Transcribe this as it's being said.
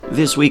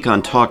This week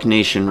on Talk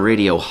Nation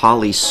Radio,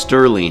 Holly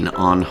Sterling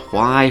on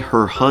why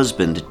her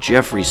husband,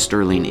 Jeffrey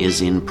Sterling,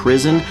 is in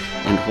prison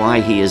and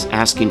why he is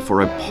asking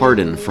for a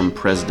pardon from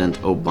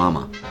President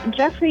Obama.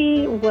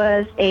 Jeffrey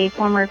was a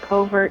former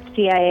covert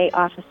CIA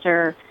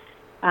officer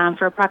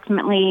for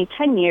approximately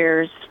 10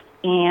 years,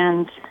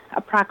 and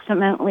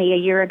approximately a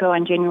year ago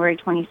on January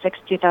 26,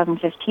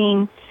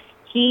 2015,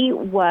 he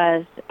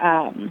was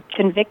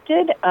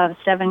convicted of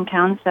 7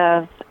 counts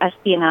of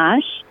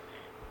espionage,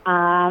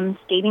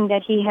 stating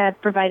that he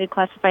had provided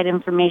classified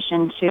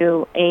information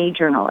to a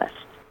journalist.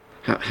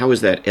 How is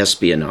that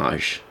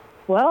espionage?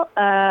 Well,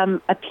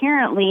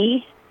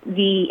 apparently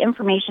the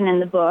information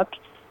in the book,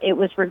 it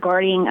was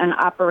regarding an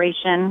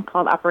operation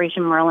called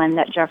Operation Merlin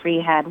that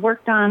Jeffrey had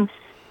worked on,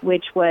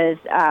 which was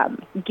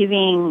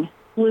giving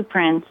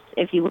blueprints,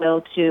 if you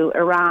will, to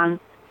Iran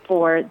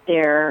for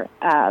their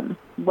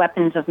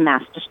weapons of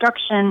mass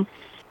destruction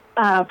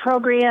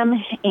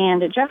program.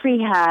 And Jeffrey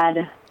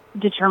had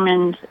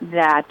determined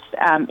that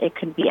it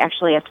could be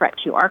actually a threat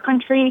to our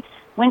country,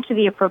 went to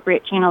the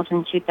appropriate channels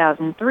in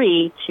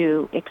 2003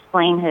 to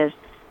explain his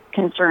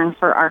concern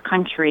for our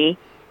country,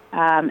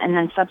 and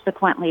then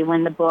subsequently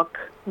when the book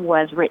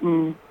was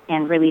written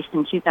and released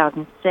in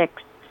 2006,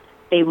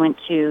 they went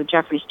to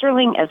Jeffrey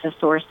Sterling as a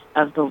source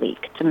of the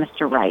leak to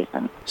Mr.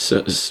 Risen.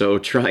 So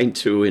trying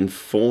to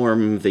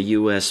inform the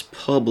U.S.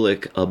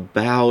 public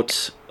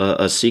about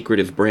a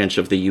secretive branch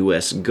of the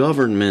U.S.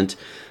 government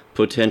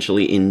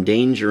potentially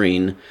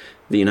endangering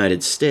the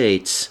United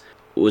States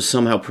was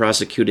somehow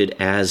prosecuted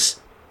as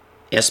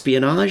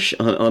espionage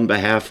on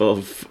behalf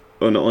of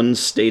an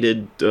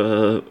unstated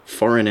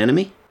foreign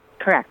enemy?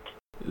 Correct.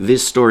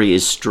 This story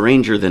is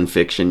stranger than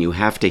fiction. You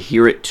have to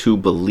hear it to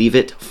believe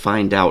it.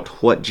 Find out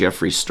what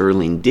Jeffrey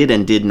Sterling did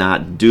and did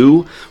not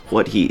do,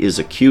 what he is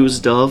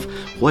accused of,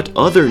 what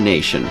other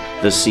nation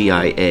the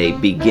CIA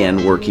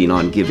began working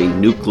on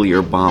giving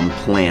nuclear bomb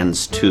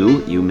plans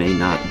to. You may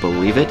not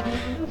believe it.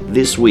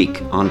 This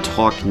week on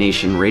Talk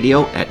Nation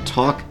Radio at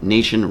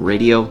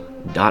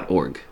talknationradio.org.